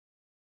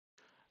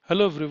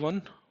Hello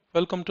everyone,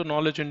 welcome to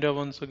Knowledge India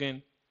once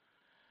again.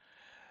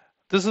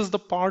 This is the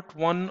part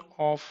one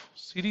of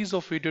series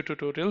of video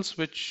tutorials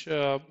which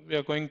we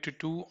are going to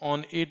do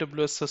on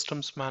AWS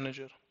Systems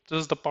Manager. This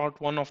is the part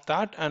one of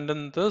that, and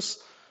in this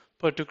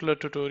particular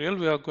tutorial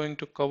we are going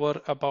to cover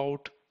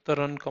about the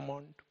run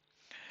command.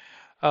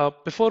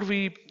 Before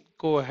we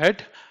go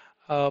ahead,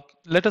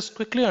 let us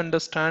quickly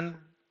understand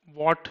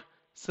what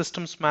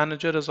Systems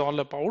Manager is all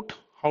about,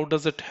 how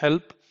does it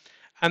help,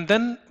 and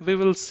then we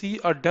will see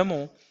a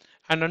demo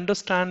and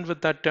understand with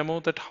that demo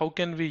that how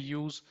can we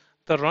use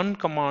the run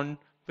command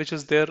which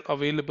is there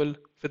available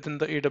within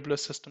the AWS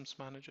Systems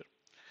Manager.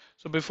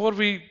 So before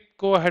we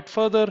go ahead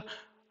further,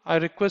 I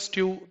request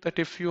you that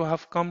if you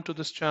have come to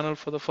this channel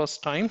for the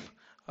first time,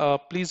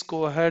 please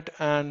go ahead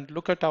and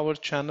look at our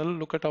channel,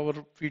 look at our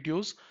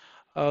videos.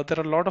 There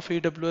are a lot of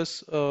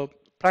AWS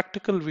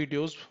practical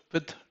videos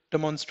with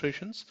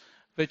demonstrations,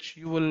 which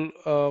you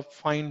will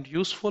find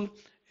useful.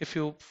 If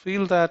you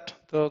feel that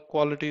the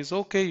quality is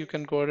okay, you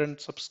can go ahead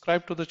and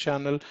subscribe to the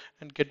channel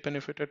and get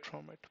benefited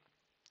from it.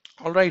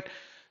 All right.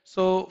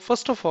 So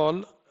first of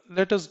all,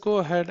 let us go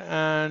ahead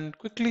and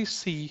quickly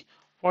see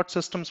what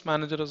Systems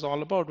Manager is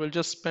all about. We'll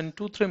just spend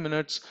 2-3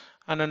 minutes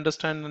and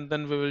understand, and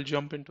then we will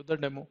jump into the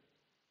demo.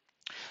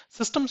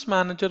 Systems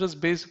Manager is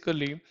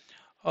basically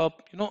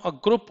a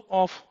group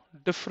of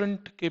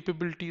different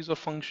capabilities or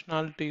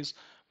functionalities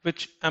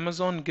which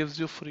Amazon gives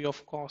you free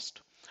of cost.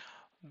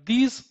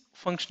 These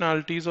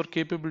functionalities or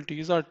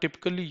capabilities are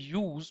typically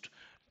used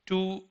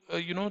to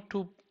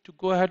to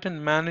go ahead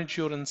and manage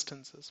your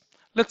instances.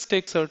 Let's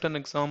take certain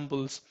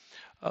examples.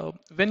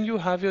 When you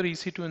have your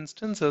EC2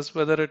 instances,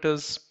 whether it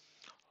is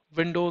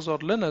Windows or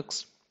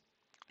Linux,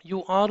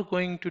 you are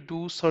going to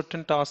do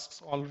certain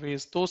tasks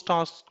always. Those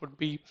tasks could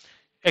be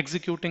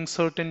executing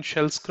certain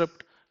shell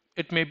script.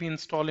 It may be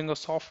installing a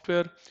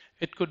software.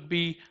 It could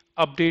be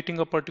updating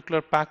a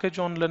particular package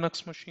on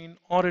Linux machine,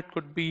 or it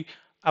could be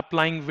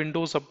applying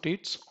Windows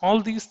updates. All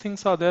these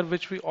things are there,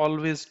 which we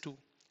always do,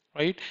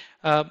 right?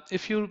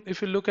 If you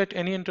look at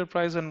any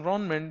enterprise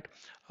environment,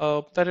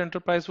 that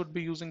enterprise would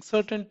be using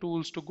certain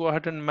tools to go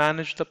ahead and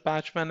manage the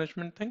patch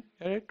management thing,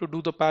 right? To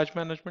do the patch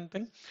management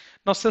thing.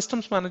 Now,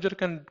 Systems Manager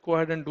can go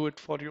ahead and do it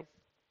for you,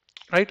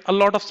 right? A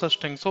lot of such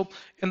things. So,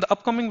 in the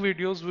upcoming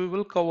videos, we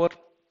will cover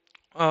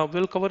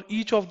we'll cover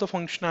each of the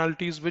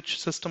functionalities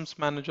which Systems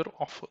Manager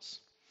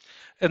offers.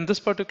 In this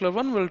particular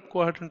one, we'll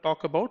go ahead and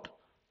talk about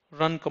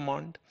run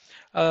command.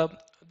 Uh,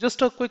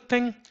 just a quick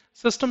thing,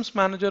 Systems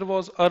Manager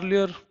was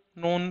earlier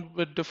known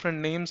with different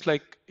names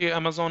like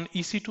Amazon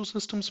EC2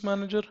 Systems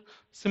Manager,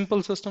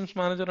 Simple Systems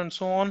Manager, and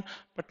so on.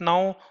 But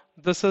now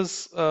this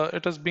is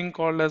it is being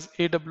called as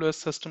AWS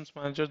Systems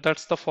Manager.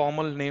 That's the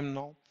formal name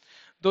now.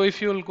 Though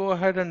if you will go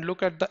ahead and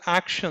look at the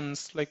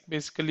actions, like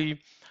basically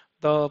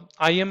the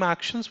IM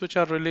actions which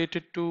are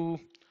related to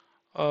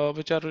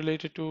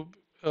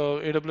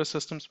AWS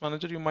Systems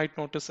Manager, you might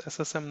notice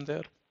SSM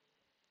there.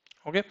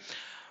 Okay.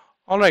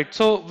 All right.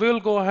 So we'll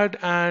go ahead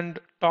and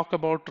talk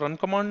about run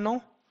command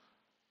now.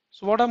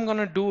 So what I'm going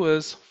to do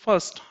is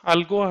first,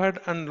 I'll go ahead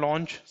and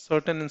launch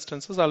certain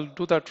instances. I'll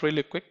do that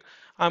really quick.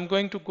 I'm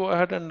going to go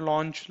ahead and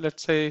launch,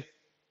 let's say,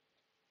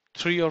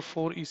 3 or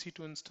 4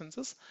 EC2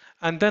 instances,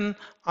 and then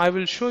I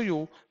will show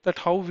you that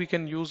how we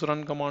can use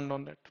run command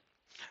on it.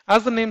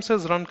 As the name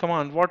says run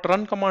command, what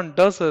run command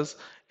does is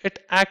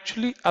it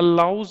actually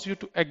allows you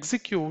to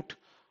execute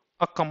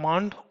a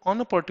command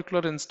on a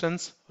particular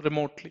instance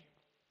remotely.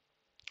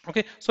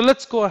 Okay, so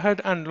let's go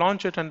ahead and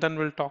launch it and then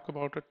we'll talk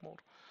about it more.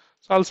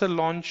 So I'll say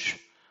launch.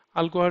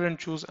 I'll go ahead and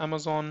choose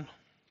Amazon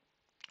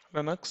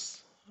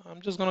Linux.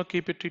 I'm just going to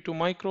keep it T2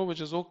 micro, which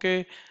is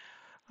okay.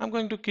 I'm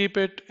going to keep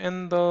it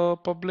in the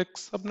public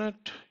subnet.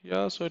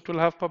 Yeah, so it will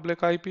have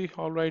public IP.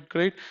 All right,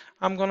 great.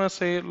 I'm going to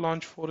say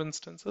launch 4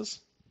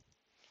 instances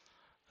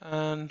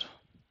and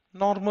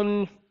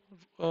normal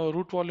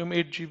root volume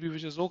 8 GB,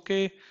 which is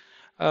okay.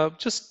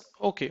 Just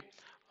okay.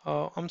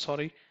 I'm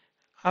sorry,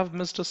 I've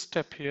missed a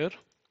step here.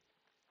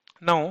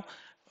 Now,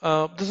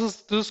 this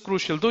is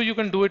crucial. Though you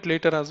can do it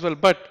later as well,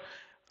 but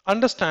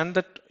understand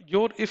that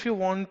if you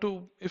want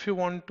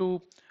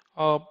to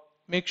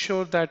make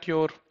sure that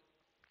your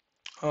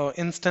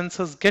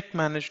instances get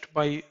managed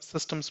by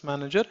Systems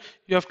Manager,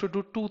 you have to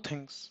do two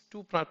things,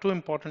 two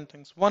important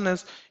things. One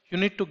is you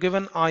need to give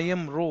an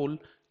IAM role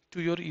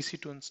to your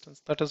EC2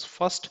 instance. That is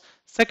first.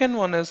 Second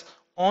one is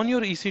on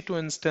your EC2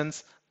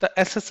 instance, the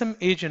SSM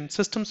agent,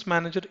 Systems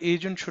Manager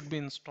agent should be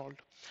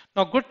installed.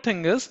 Now, good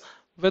thing is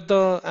with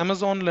the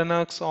Amazon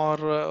Linux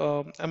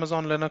or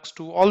Amazon Linux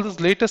 2, all these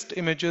latest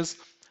images,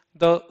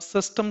 the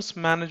Systems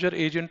Manager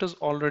agent is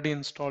already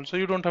installed, so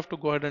you don't have to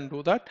go ahead and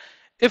do that.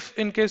 If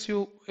in case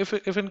you have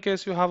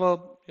a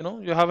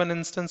you have an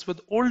instance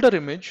with older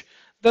image,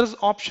 there is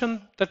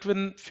option that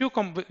when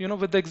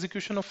with the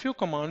execution of few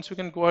commands, you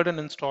can go ahead and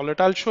install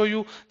it. I'll show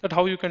you that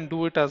how you can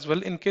do it as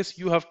well in case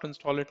you have to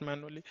install it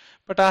manually.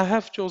 But I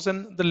have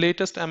chosen the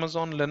latest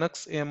Amazon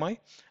Linux AMI,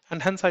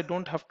 and hence I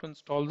don't have to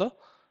install the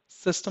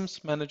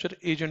Systems Manager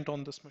agent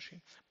on this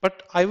machine.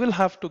 But I will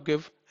have to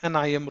give an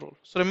IAM role.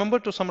 So remember,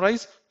 to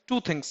summarize, two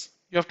things.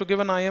 You have to give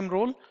an IAM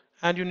role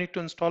and you need to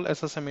install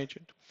SSM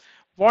agent.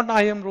 What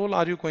IAM role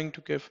are you going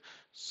to give?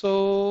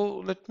 So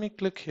let me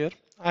click here.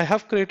 I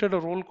have created a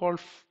role called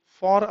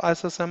for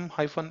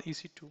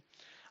SSM-EC2.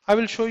 I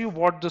will show you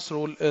what this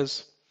role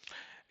is.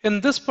 In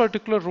this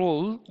particular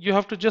role, you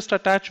have to just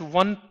attach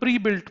one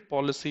pre-built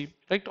policy,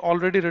 right?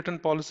 Already written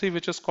policy,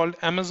 which is called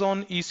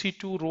Amazon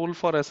EC2 role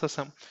for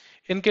SSM.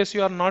 In case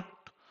you are not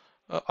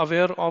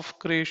aware of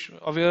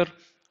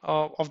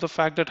the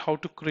fact that how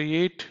to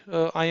create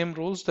IAM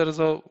roles, there is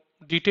a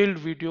detailed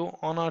video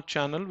on our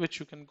channel, which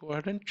you can go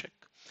ahead and check.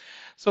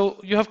 So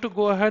you have to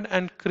go ahead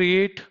and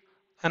create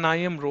an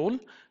IAM role,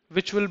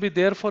 which will be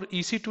there for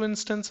EC2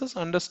 instances,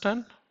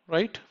 understand,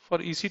 right? For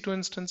EC2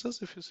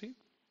 instances, if you see.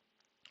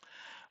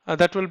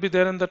 That will be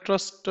there in the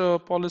trust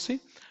policy,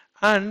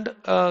 and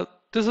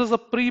this is a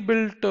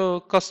pre-built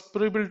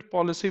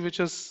policy which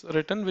is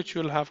written, which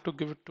you will have to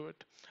give it to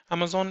it.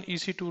 Amazon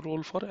EC2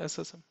 role for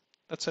SSM.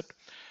 That's it.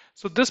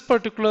 So this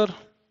particular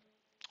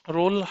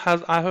role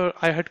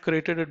I had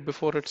created it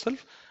before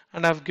itself,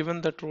 and I've given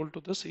that role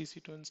to this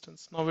EC2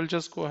 instance. Now we'll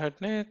just go ahead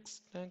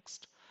next. That's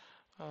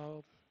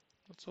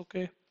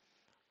okay.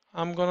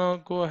 I'm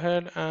gonna go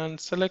ahead and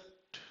select.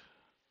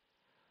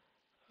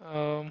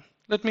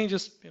 Let me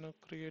just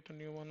create a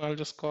new one. I'll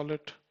just call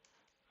it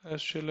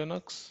SG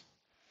Linux,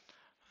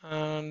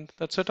 and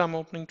that's it. I'm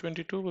opening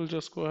 22. We'll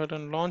just go ahead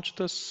and launch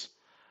this.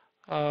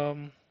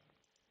 I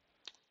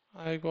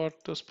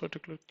got this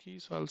particular key,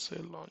 so I'll say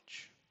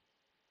launch.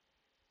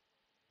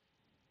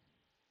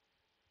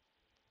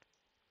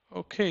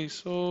 Okay,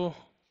 so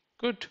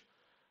good.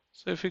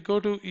 So if we go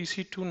to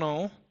EC2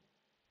 now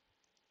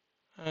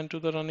and to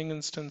the running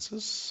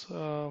instances,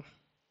 so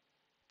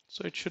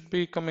it should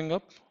be coming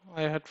up.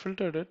 I had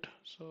filtered it,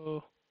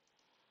 so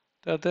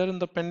they're there in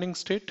the pending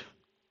state.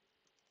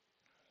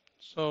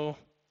 So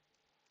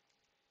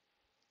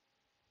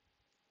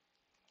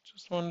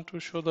just want to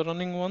show the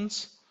running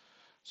ones.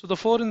 So the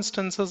 4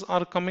 instances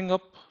are coming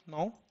up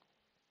now.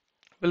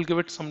 We'll give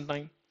it some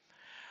time.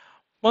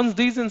 Once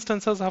these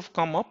instances have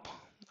come up,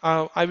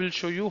 I will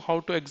show you how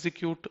to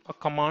execute a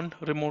command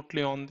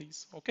remotely on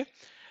these. Okay.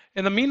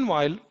 In the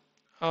meanwhile,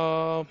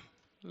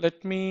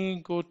 let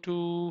me go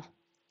to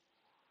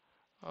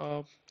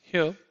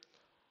here.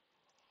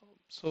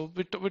 So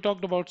we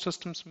talked about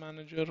systems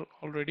manager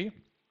already.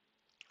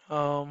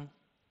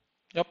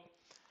 Yep.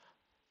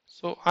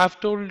 So I've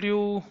told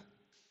you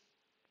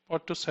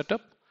what to set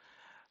up.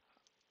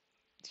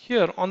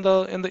 Here on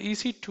in the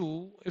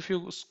EC2, if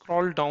you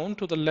scroll down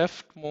to the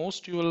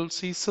leftmost, you will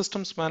see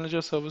Systems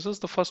Manager Services.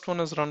 The first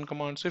one is Run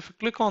Command. So if you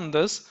click on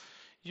this,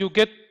 you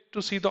get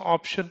to see the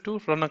option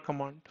to run a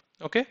command.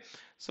 Okay,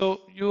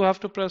 so you have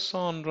to press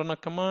on Run a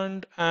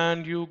Command,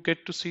 and you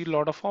get to see a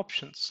lot of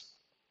options.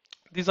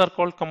 These are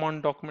called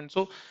command documents.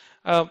 So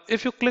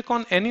if you click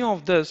on any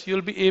of this,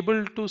 you'll be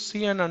able to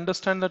see and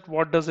understand that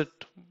what does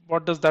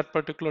that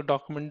particular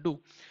document do.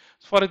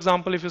 For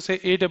example, if you say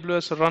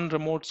AWS run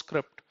remote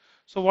script,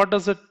 so what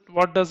does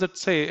it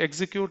say?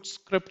 Execute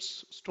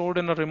scripts stored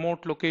in a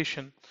remote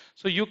location.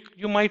 So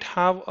you might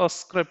have a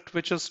script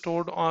which is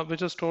stored in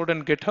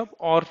GitHub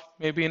or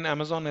maybe in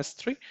Amazon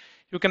S3.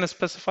 You can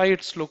specify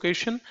its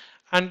location,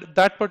 and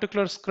that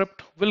particular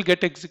script will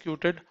get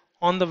executed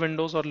on the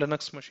Windows or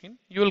Linux machine.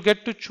 You will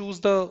get to choose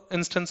the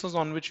instances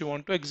on which you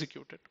want to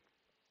execute it.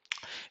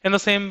 In the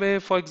same way,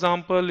 for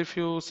example, if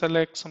you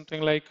select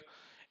something like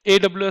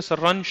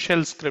AWS run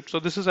shell script, so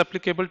this is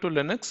applicable to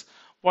Linux.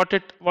 What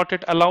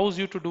it allows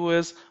you to do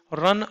is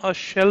run a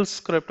shell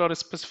script or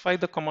specify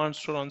the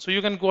commands to run. So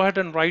you can go ahead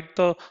and write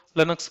the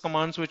Linux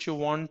commands which you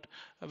want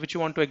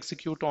to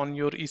execute on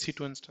your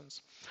EC2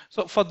 instance.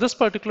 So for this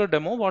particular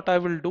demo, what I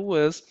will do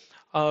is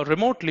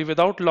remotely,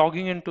 without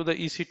logging into the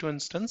EC2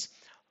 instance,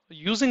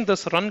 using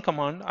this run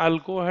command, I'll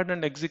go ahead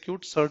and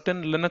execute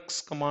certain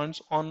Linux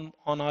commands on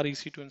our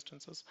EC2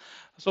 instances.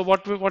 So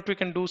what we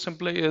can do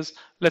simply is,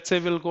 let's say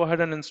we'll go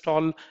ahead and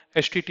install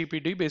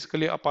HTTPD,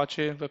 basically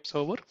Apache web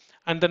server,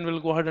 and then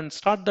we'll go ahead and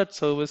start that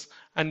service,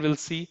 and we'll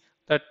see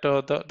that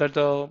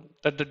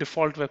the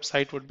default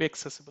website would be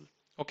accessible.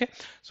 Okay,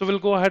 so we'll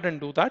go ahead and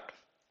do that.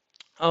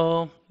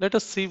 Let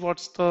us see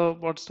what's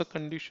the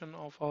condition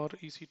of our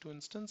EC2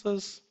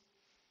 instances.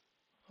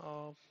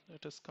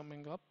 It is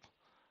coming up.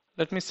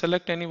 Let me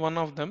select any one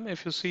of them.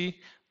 If you see,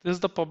 this is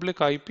the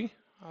public IP.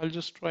 I'll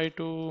just try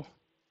to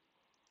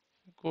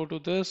go to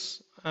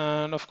this,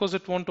 and of course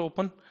it won't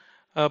open.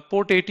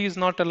 Port 80 is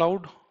not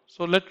allowed.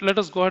 So let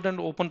us go ahead and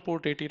open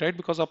port 80, right?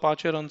 Because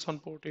Apache runs on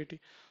port 80.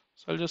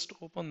 So I'll just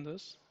open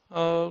this.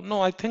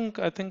 No, I think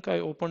I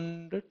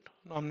opened it.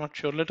 No, I'm not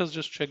sure. Let us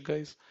just check,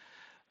 guys.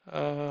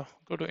 Go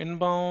to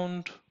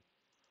inbound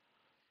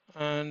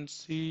and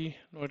see.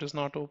 No, it is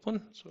not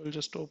open. So we'll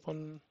just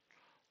open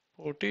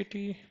port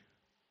 80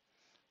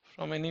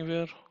 from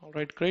anywhere. All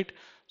right, great.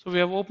 So we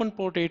have opened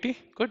port 80.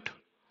 Good.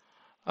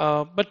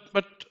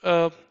 But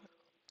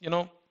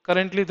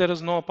currently there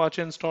is no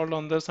Apache installed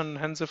on this, and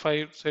hence if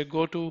I say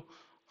go to,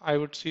 I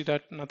would see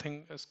that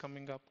nothing is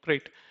coming up.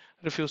 Great.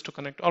 Refuse to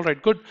connect. All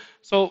right, good.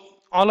 So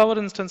all our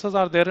instances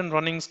are there in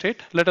running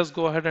state. Let us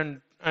go ahead and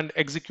and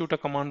execute a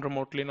command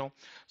remotely now.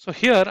 So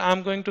here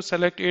I'm going to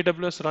select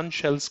AWS run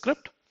shell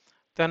script.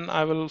 Then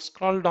I will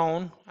scroll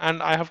down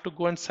and I have to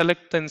go and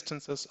select the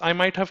instances. I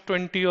might have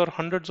 20 or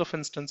hundreds of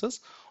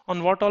instances.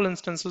 On what all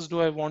instances do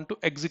I want to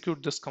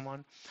execute this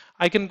command?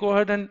 I can go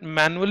ahead and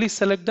manually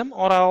select them,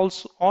 or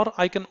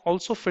I can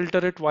also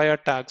filter it via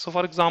tag. So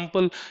for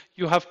example,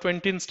 you have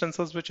 20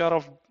 instances which are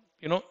of,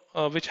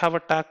 which have a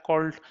tag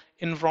called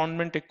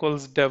environment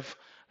equals dev,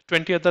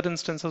 20 other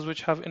instances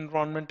which have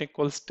environment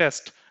equals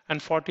test,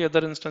 and 40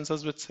 other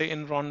instances which say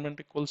environment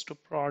equals to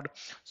prod.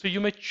 So you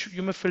may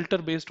filter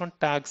based on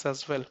tags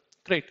as well.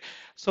 Great.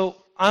 So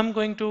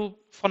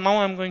for now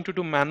I'm going to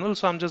do manual.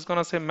 So I'm just going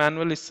to say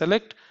manually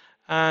select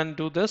and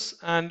do this.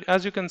 And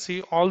as you can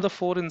see, all the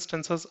 4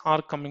 instances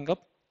are coming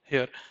up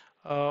here.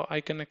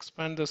 I can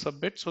expand this a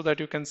bit so that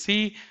you can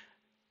see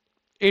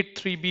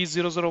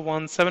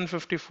 83B001,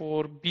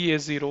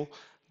 754BA0.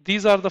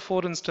 These are the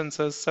 4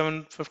 instances,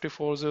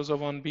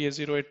 754.001,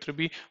 BA0,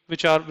 83B,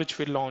 which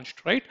we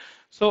launched, right?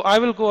 So I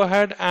will go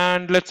ahead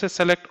and let's say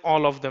select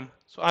all of them.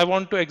 So I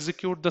want to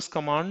execute this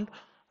command,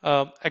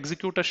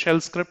 execute a shell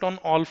script on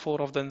all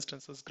 4 of the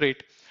instances.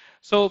 Great.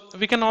 So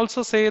we can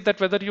also say that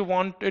whether you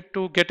want it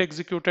to get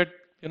executed,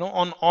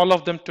 on all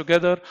of them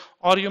together,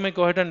 or you may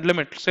go ahead and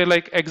limit, say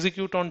like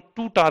execute on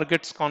 2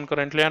 targets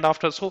concurrently, and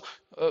after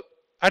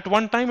at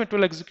one time it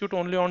will execute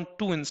only on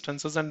 2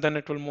 instances and then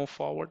it will move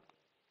forward.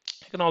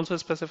 You can also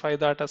specify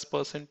that as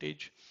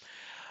percentage.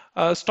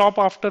 Stop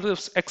after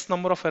this X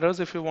number of errors.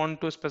 If you want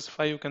to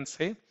specify, you can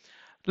say.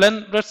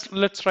 Then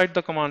let's write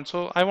the command.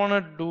 So I want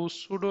to do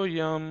sudo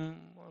yum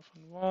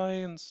y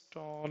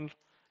install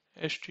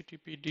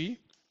httpd,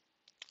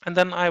 and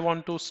then I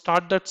want to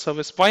start that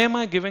service. Why am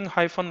I giving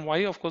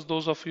 -y? Of course,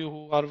 those of you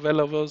who are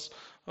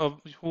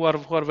who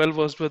are well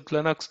versed with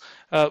Linux,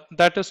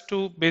 that is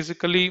to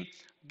basically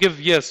give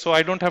yes. So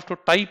I don't have to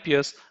type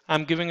yes.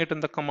 I'm giving it in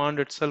the command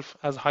itself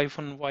as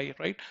 -y,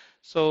 right?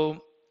 So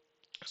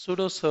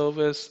sudo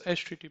service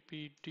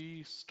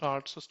httpd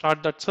start. So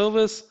start that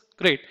service.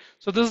 Great.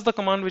 So this is the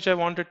command which I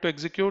wanted to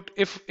execute.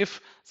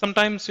 If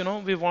sometimes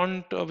we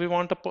want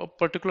a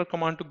particular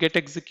command to get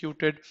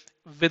executed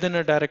within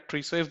a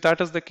directory. So if that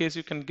is the case,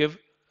 you can give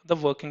the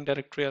working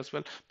directory as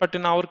well. But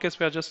in our case,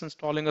 we are just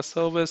installing a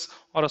service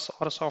or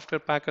a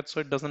software package,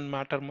 so it doesn't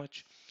matter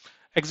much.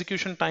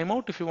 Execution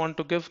timeout, if you want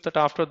to give that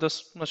after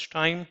this much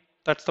time,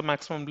 that's the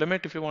maximum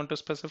limit. If you want to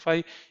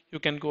specify, you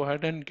can go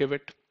ahead and give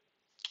it.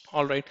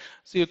 All right.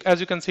 So as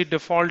you can see,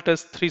 default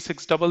is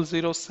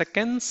 3600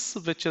 seconds,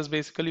 which is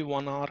basically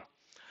 1 hour.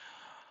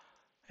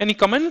 Any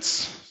comments?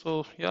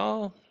 So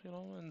yeah,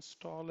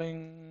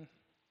 installing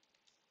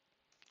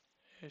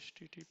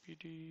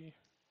httpd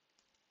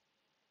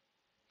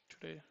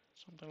today,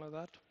 something like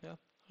that. Yeah.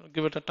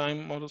 Give it a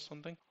time or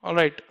something. All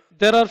right.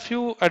 There are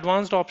few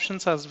advanced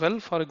options as well.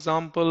 For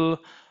example,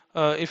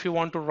 if you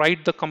want to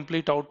write the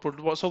complete output.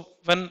 So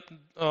when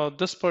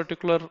this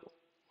particular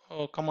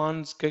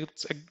commands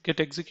get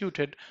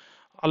executed,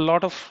 a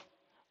lot of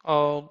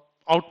uh,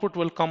 output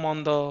will come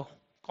on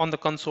the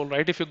console,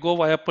 right? If you go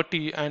via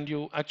putty and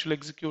you actually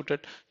execute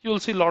it, you will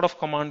see a lot of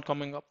command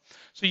coming up.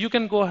 So you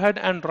can go ahead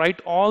and write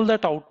all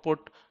that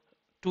output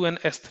to an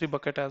S3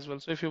 bucket as well.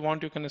 So if you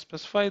want, you can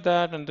specify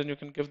that, and then you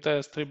can give the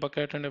S3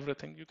 bucket and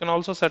everything. You can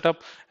also set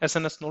up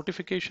SNS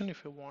notification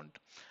if you want.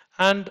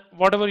 And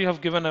whatever you have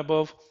given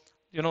above,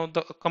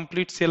 the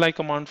complete CLI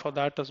command for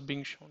that is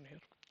being shown here.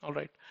 All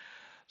right.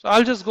 So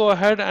I'll just go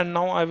ahead and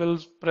now I will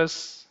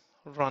press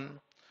run.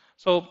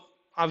 So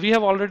we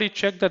have already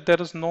checked that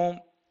there is no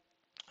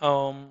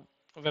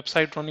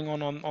website running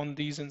on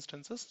these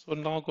instances. So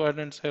now go ahead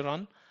and say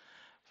run.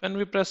 When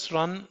we press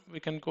run, we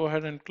can go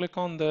ahead and click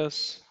on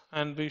this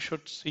and we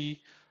should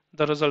see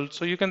the result.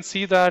 So you can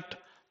see that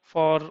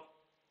for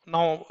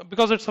now,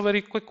 because it's a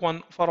very quick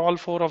one, for all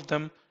 4 of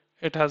them,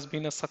 it has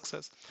been a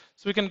success.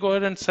 So we can go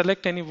ahead and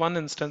select any one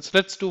instance.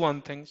 Let's do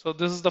one thing. So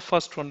this is the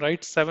first one,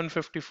 right?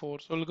 754.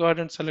 So we'll go ahead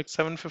and select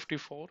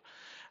 754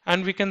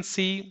 and we can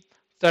see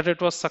that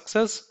it was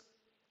success.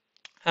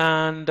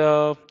 And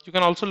you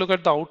can also look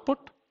at the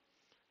output.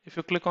 If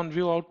you click on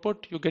view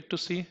output, you get to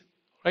see,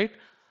 right?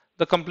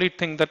 The complete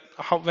thing that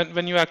how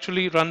when you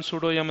actually run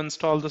sudo yum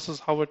install, this is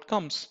how it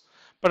comes.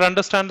 But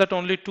understand that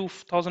only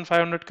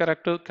 2,500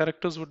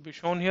 characters would be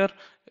shown here.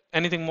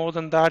 Anything more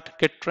than that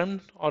get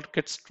trimmed or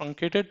gets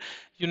truncated.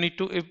 You need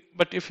to,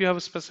 but if you have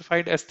a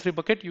specified S3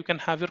 bucket, you can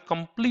have your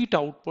complete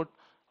output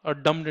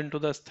dumped into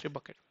the S3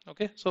 bucket.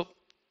 Okay, so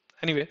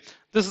anyway,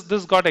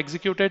 this got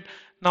executed.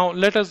 Now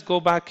let us go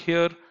back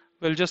here.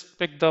 We'll just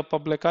pick the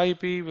public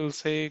IP. We'll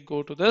say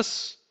go to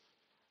this,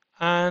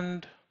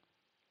 and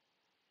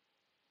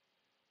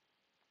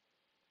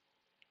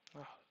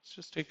it's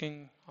just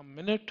taking a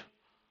minute.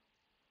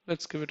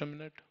 Let's give it a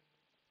minute.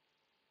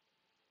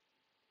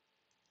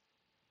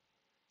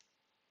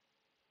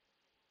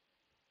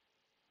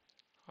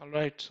 All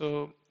right,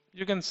 so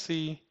you can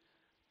see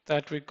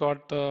that we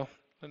got the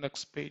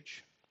next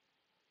page.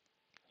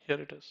 Here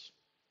it is.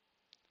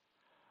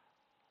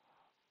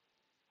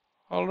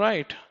 All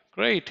right,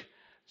 great.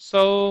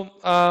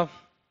 So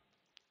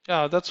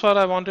Yeah, that's what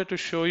I wanted to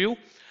show you.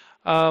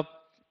 Uh,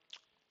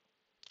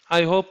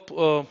 I hope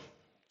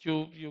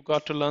you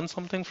got to learn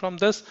something from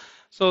this.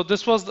 So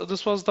this was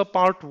the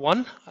part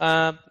one.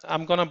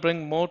 I'm gonna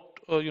bring more,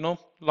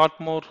 lot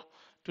more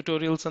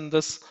tutorials in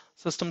this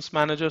Systems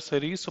Manager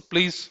series. So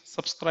please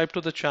subscribe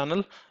to the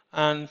channel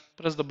and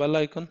press the bell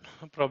icon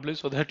probably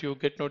so that you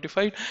get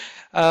notified.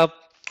 Uh,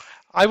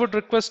 I would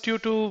request you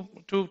to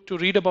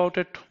read about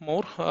it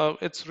more.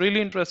 It's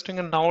really interesting,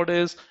 and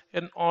nowadays,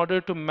 in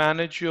order to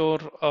manage your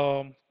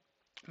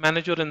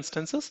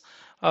instances,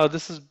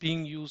 this is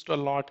being used a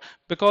lot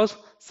because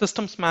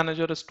Systems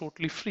Manager is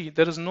totally free.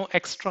 There is no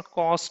extra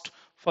cost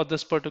for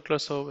this particular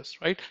service,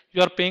 right?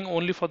 You are paying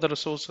only for the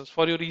resources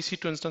for your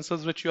EC2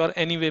 instances, which you are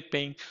anyway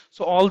paying.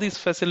 So all these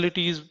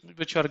facilities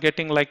which you are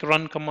getting, like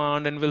run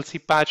command, and we'll see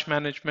patch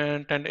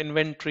management and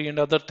inventory and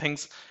other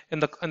things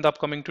in the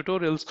upcoming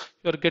tutorials,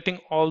 you are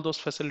getting all those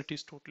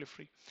facilities totally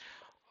free.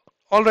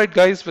 All right,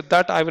 guys, with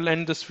that, I will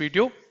end this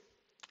video.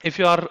 If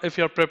you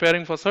are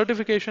preparing for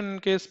certification in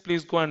case,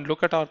 please go and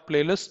look at our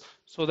playlist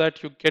so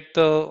that you get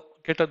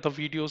at the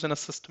videos in a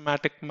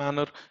systematic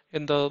manner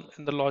in the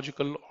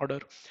logical order.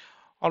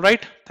 All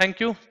right, thank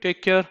you.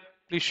 Take care.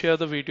 Please share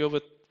the video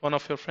with one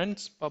of your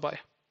friends. Bye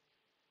bye.